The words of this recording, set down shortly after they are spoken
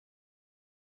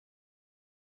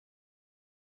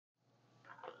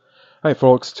Hi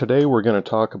folks, today we're going to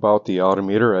talk about the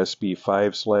AutoMeter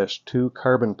SB-5/2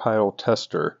 carbon pile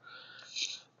tester.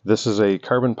 This is a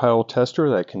carbon pile tester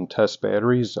that can test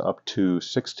batteries up to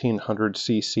 1600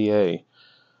 cca,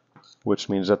 which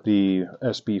means that the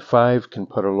SB-5 can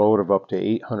put a load of up to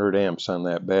 800 amps on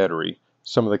that battery.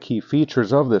 Some of the key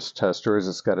features of this tester is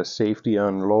it's got a safety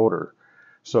unloader.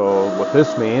 So what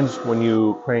this means, when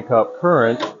you crank up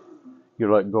current,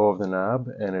 you let go of the knob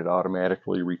and it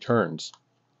automatically returns.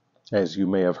 As you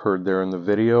may have heard there in the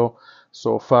video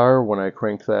so far, when I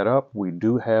crank that up, we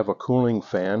do have a cooling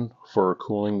fan for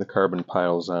cooling the carbon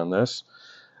piles on this.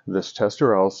 This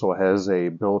tester also has a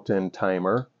built-in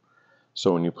timer,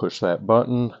 so when you push that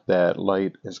button, that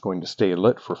light is going to stay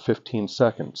lit for 15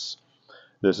 seconds.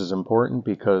 This is important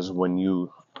because when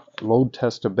you load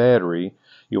test a battery,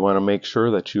 you want to make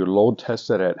sure that you load test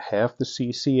it at half the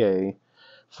CCA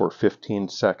for 15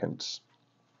 seconds.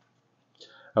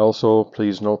 Also,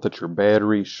 please note that your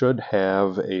battery should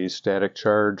have a static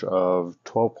charge of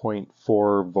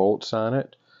 12.4 volts on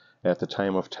it at the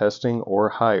time of testing or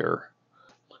higher.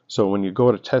 So when you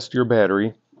go to test your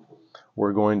battery,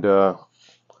 we're going to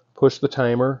push the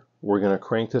timer. We're going to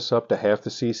crank this up to half the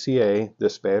CCA.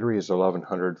 This battery is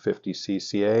 1150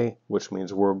 CCA, which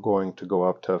means we're going to go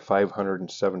up to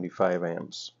 575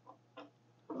 amps.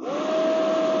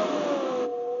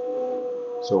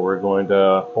 So we're going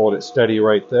to hold it steady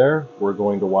right there. We're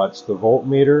going to watch the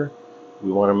voltmeter.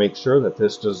 We want to make sure that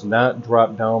this does not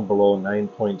drop down below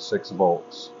 9.6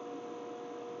 volts.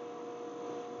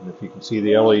 And if you can see,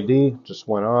 the LED just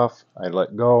went off. I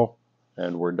let go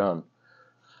and we're done.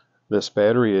 This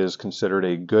battery is considered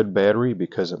a good battery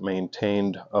because it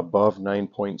maintained above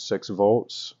 9.6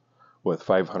 volts with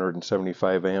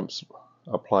 575 amps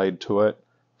applied to it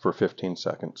for 15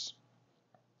 seconds.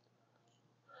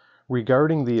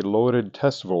 Regarding the loaded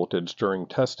test voltage during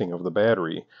testing of the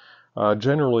battery,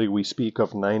 generally we speak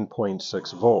of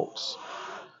 9.6 volts.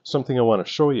 Something I want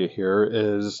to show you here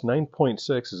is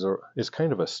 9.6 is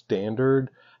kind of a standard.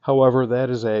 However, that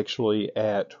is actually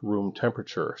at room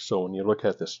temperature. So when you look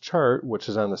at this chart, which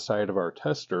is on the side of our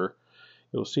tester,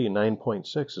 you'll see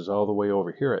 9.6 is all the way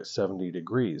over here at 70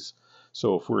 degrees.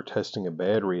 So if we're testing a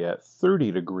battery at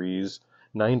 30 degrees,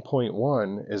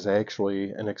 9.1 is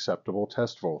actually an acceptable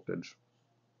test voltage.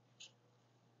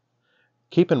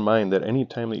 Keep in mind that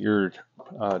anytime that you're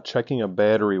checking a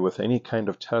battery with any kind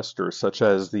of tester, such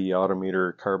as the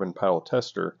AutoMeter carbon pile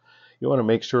tester, you want to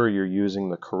make sure you're using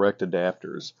the correct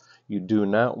adapters. You do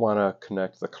not want to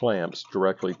connect the clamps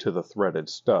directly to the threaded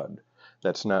stud.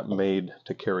 That's not made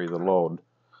to carry the load.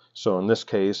 So in this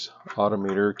case,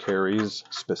 AutoMeter carries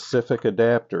specific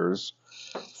adapters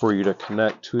for you to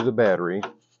connect to the battery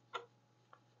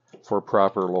for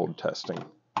proper load testing.